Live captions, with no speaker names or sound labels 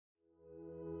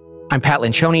I'm Pat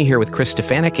Lencioni here with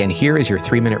Stefanick, and here is your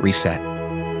 3-minute reset.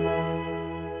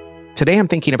 Today I'm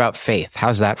thinking about faith.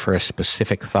 How's that for a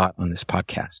specific thought on this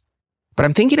podcast? But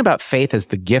I'm thinking about faith as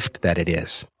the gift that it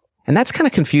is. And that's kind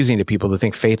of confusing to people to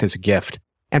think faith is a gift.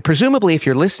 And presumably, if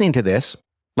you're listening to this,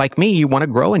 like me, you want to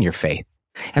grow in your faith.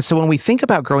 And so when we think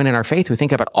about growing in our faith, we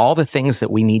think about all the things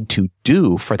that we need to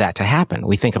do for that to happen.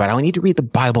 We think about, I need to read the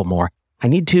Bible more. I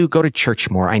need to go to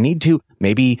church more. I need to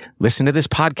maybe listen to this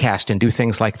podcast and do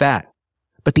things like that.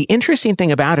 But the interesting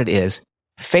thing about it is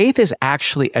faith is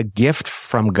actually a gift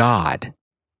from God.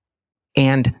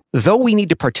 And though we need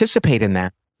to participate in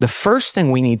that, the first thing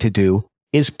we need to do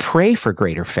is pray for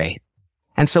greater faith.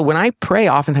 And so when I pray,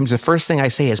 oftentimes the first thing I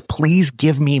say is, please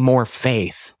give me more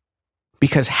faith,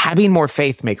 because having more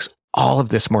faith makes all of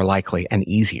this more likely and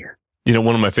easier. You know,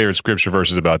 one of my favorite scripture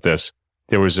verses about this,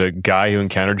 there was a guy who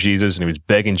encountered Jesus and he was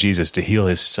begging Jesus to heal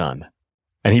his son.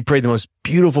 And he prayed the most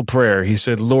beautiful prayer. He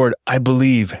said, Lord, I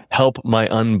believe, help my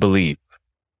unbelief.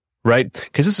 Right?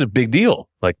 Because this is a big deal.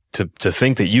 Like to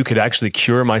think that you could actually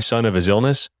cure my son of his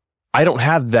illness. I don't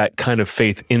have that kind of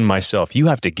faith in myself. You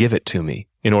have to give it to me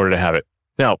in order to have it.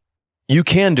 Now, you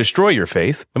can destroy your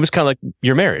faith. It's kind of like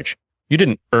your marriage. You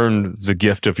didn't earn the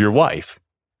gift of your wife.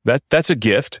 That's a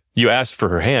gift. You asked for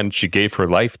her hand. She gave her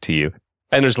life to you.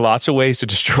 And there's lots of ways to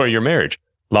destroy your marriage.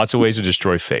 Lots of ways to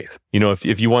destroy faith. You know,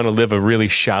 if you want to live a really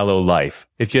shallow life,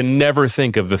 if you never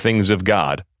think of the things of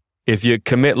God, if you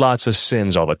commit lots of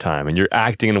sins all the time and you're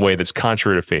acting in a way that's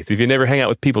contrary to faith, if you never hang out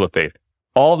with people of faith,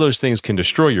 all those things can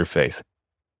destroy your faith.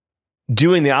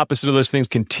 Doing the opposite of those things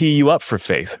can tee you up for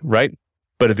faith, right?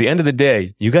 But at the end of the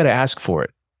day, you got to ask for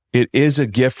it. It is a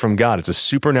gift from God. It's a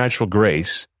supernatural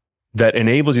grace that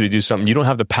enables you to do something you don't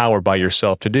have the power by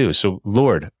yourself to do. So,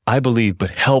 Lord, I believe,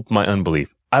 but help my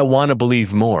unbelief. I want to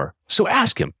believe more. So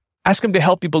ask him. Ask him to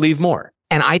help you believe more.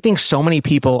 And I think so many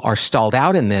people are stalled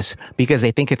out in this because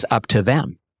they think it's up to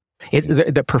them.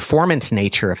 The performance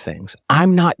nature of things.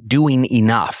 I'm not doing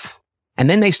enough. And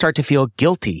then they start to feel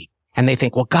guilty and they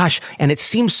think, well, gosh, and it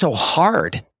seems so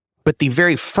hard. But the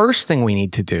very first thing we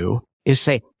need to do is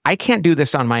say, I can't do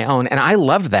this on my own. And I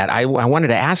love that. I wanted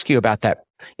to ask you about that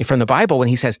from the Bible when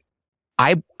he says,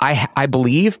 I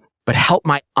believe, but help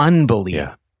my unbelief.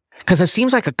 Yeah. Because it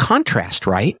seems like a contrast,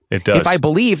 right? It does. If I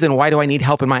believe, then why do I need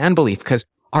help in my unbelief? Because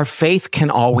our faith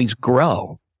can always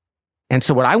grow. And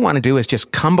so what I want to do is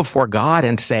just come before God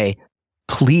and say,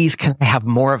 please, can I have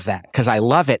more of that? Because I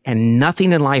love it. And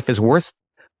nothing in life is worth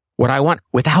what I want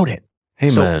without it.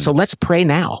 Amen. So let's pray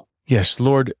now. Yes,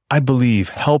 Lord, I believe.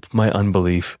 Help my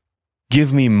unbelief.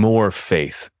 Give me more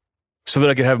faith so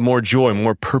that I can have more joy,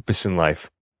 more purpose in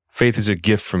life. Faith is a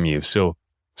gift from you. So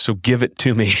give it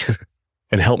to me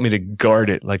and help me to guard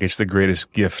it like it's the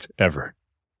greatest gift ever.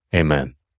 Amen.